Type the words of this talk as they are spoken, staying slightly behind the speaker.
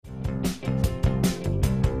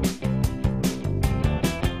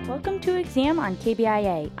Exam on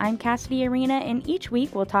KBIA. I'm Cassidy Arena, and each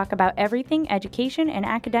week we'll talk about everything education and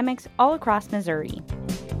academics all across Missouri.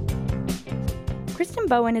 Kristin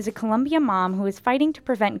Bowen is a Columbia mom who is fighting to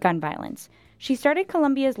prevent gun violence. She started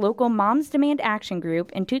Columbia's local Moms Demand Action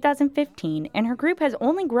Group in 2015, and her group has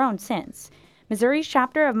only grown since. Missouri's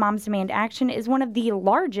chapter of Moms Demand Action is one of the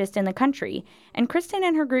largest in the country, and Kristin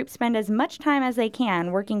and her group spend as much time as they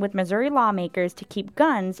can working with Missouri lawmakers to keep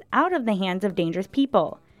guns out of the hands of dangerous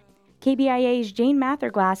people. KBIA's Jane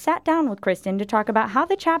Matherglass sat down with Kristin to talk about how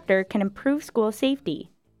the chapter can improve school safety.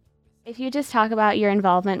 If you just talk about your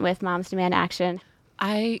involvement with Moms Demand Action.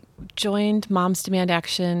 I joined Moms Demand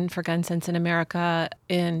Action for Gun Sense in America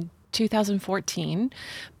in 2014.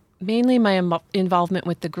 Mainly my involvement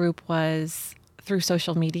with the group was through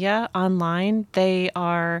social media online. They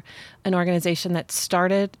are an organization that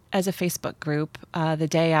started as a Facebook group the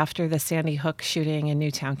day after the Sandy Hook shooting in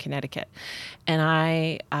Newtown, Connecticut. And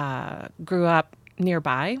I grew up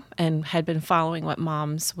nearby and had been following what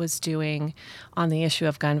Moms was doing on the issue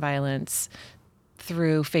of gun violence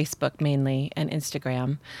through Facebook mainly and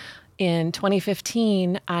Instagram. In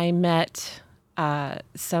 2015, I met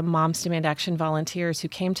some Moms Demand Action volunteers who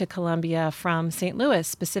came to Columbia from St. Louis,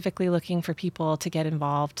 specifically looking for people to get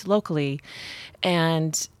involved locally.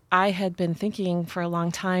 And I had been thinking for a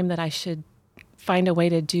long time that I should find a way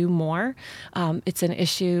to do more. It's an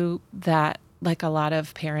issue that, like a lot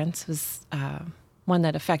of parents, was one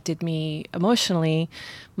that affected me emotionally.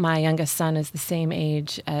 My youngest son is the same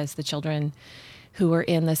age as the children who were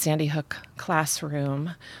in the Sandy Hook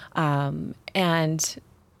classroom. And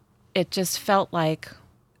it just felt like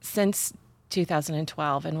since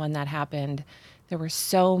 2012 and when that happened, there were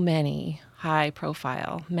so many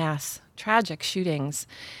high-profile, mass, tragic shootings,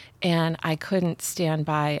 and I couldn't stand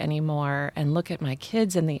by anymore and look at my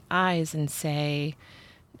kids in the eyes and say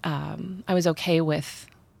I was okay with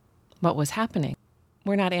what was happening.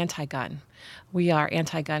 We're not anti-gun. We are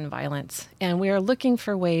anti-gun violence, and we are looking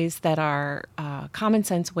for ways that are common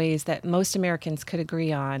sense ways that most Americans could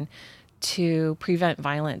agree on to prevent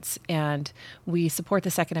violence. And we support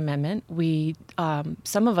the Second Amendment. We,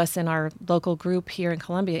 some of us in our local group here in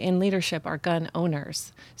Columbia in leadership are gun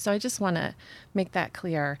owners. So I just want to make that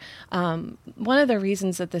clear. One of the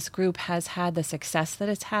reasons that this group has had the success that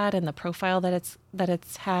it's had and the profile that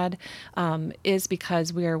it's had is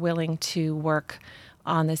because we are willing to work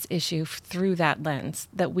on this issue through that lens,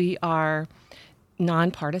 that we are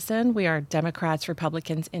nonpartisan. We are Democrats,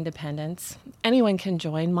 Republicans, independents. Anyone can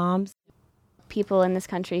join Moms. People in this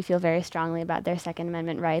country feel very strongly about their Second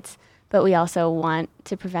Amendment rights, but we also want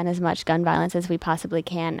to prevent as much gun violence as we possibly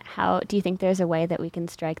can. How do you think there's a way that we can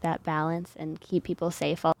strike that balance and keep people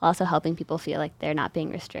safe while also helping people feel like they're not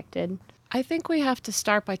being restricted? I think we have to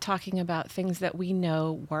start by talking about things that we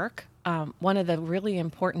know work. One of the really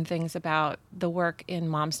important things about the work in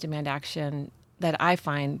Moms Demand Action that I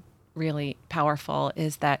find really powerful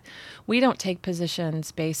is that we don't take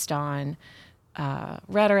positions based on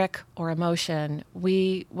rhetoric or emotion.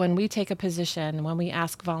 When we take a position, when we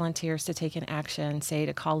ask volunteers to take an action, say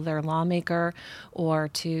to call their lawmaker or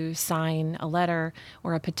to sign a letter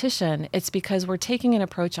or a petition, it's because we're taking an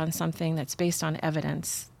approach on something that's based on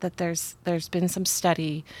evidence, that there's been some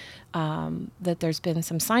study, that there's been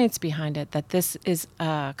some science behind it, that this is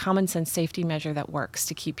a common sense safety measure that works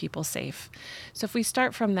to keep people safe. So if we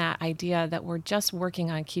start from that idea that we're just working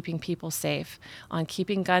on keeping people safe, on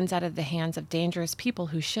keeping guns out of the hands of dangerous people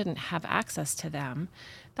who shouldn't have access to them,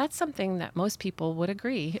 that's something that most people would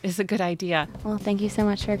agree is a good idea. Well, thank you so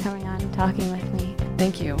much for coming on and talking with me.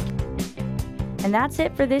 Thank you. And that's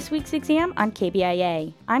it for this week's exam on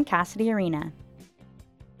KBIA. I'm Cassidy Arena.